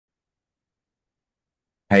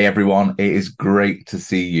Hey everyone, it is great to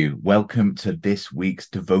see you. Welcome to this week's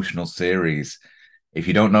devotional series. If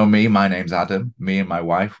you don't know me, my name's Adam. Me and my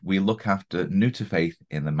wife, we look after New to Faith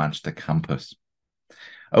in the Manchester campus.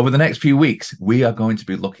 Over the next few weeks, we are going to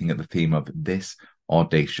be looking at the theme of this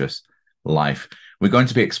audacious life. We're going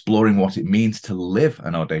to be exploring what it means to live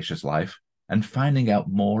an audacious life and finding out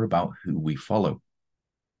more about who we follow.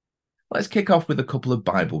 Let's kick off with a couple of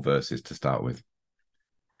Bible verses to start with.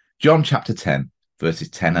 John chapter 10. Verses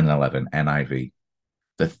 10 and 11, NIV.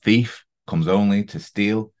 The thief comes only to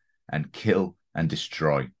steal and kill and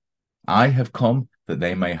destroy. I have come that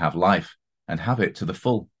they may have life and have it to the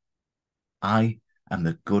full. I am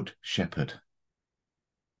the good shepherd.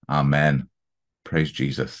 Amen. Praise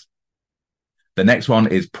Jesus. The next one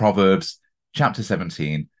is Proverbs chapter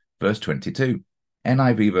 17, verse 22,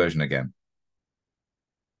 NIV version again.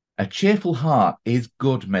 A cheerful heart is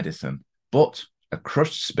good medicine, but a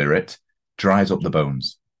crushed spirit dries up the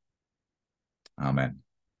bones. Amen.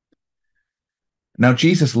 Now,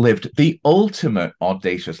 Jesus lived the ultimate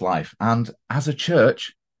audacious life, and as a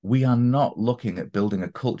church, we are not looking at building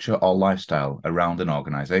a culture or lifestyle around an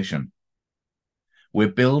organization. We're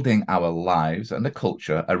building our lives and a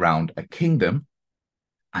culture around a kingdom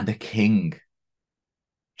and a king,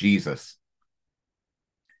 Jesus.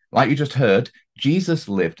 Like you just heard, Jesus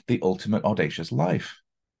lived the ultimate audacious life.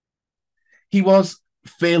 He was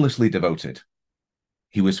fearlessly devoted.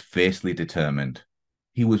 He was fiercely determined.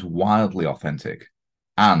 He was wildly authentic.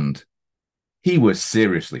 And he was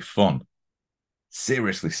seriously fun.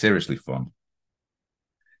 Seriously fun.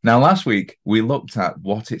 Now, last week, we looked at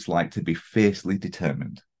what it's like to be fiercely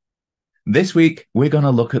determined. This week, we're going to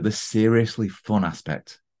look at the seriously fun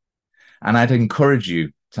aspect. And I'd encourage you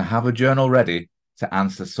to have a journal ready to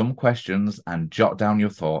answer some questions and jot down your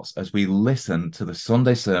thoughts as we listen to the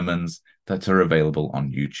Sunday sermons that are available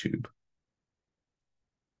on YouTube.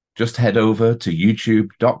 Just head over to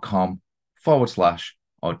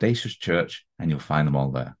youtube.com/Audacious Church and you'll find them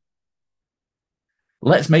all there.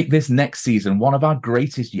 Let's make this next season one of our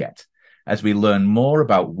greatest yet as we learn more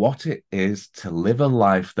about what it is to live a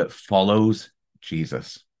life that follows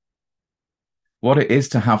Jesus. What it is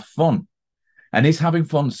to have fun. And is having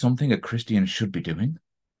fun something a Christian should be doing?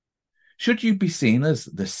 Should you be seen as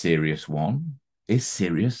the serious one? Is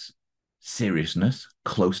seriousness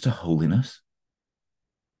close to holiness?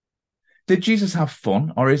 Did Jesus have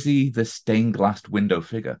fun, or is he the stained-glass window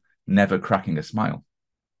figure, never cracking a smile?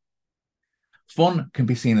 Fun can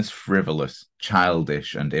be seen as frivolous,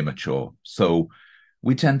 childish, and immature, so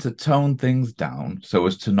we tend to tone things down so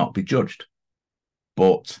as to not be judged.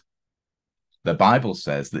 But the Bible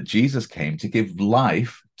says that Jesus came to give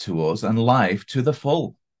life to us and life to the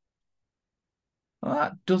full. Well,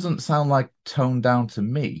 that doesn't sound like toned down to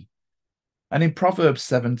me. And in Proverbs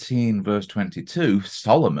 17, verse 22,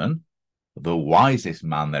 Solomon, the wisest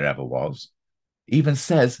man there ever was, even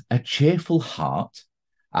says a cheerful heart,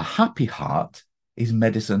 a happy heart, is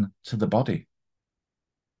medicine to the body.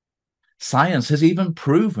 Science has even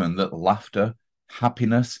proven that laughter,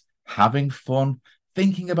 happiness, having fun,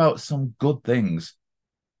 thinking about some good things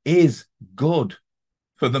is good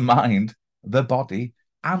for the mind, the body,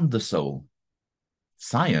 and the soul.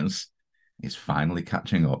 Science is finally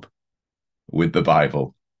catching up with the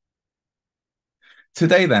Bible.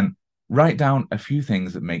 Today, then, write down a few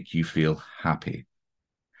things that make you feel happy.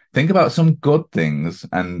 Think about some good things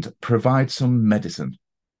and provide some medicine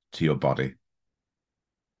to your body.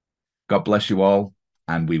 God bless you all,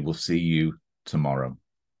 and we will see you tomorrow.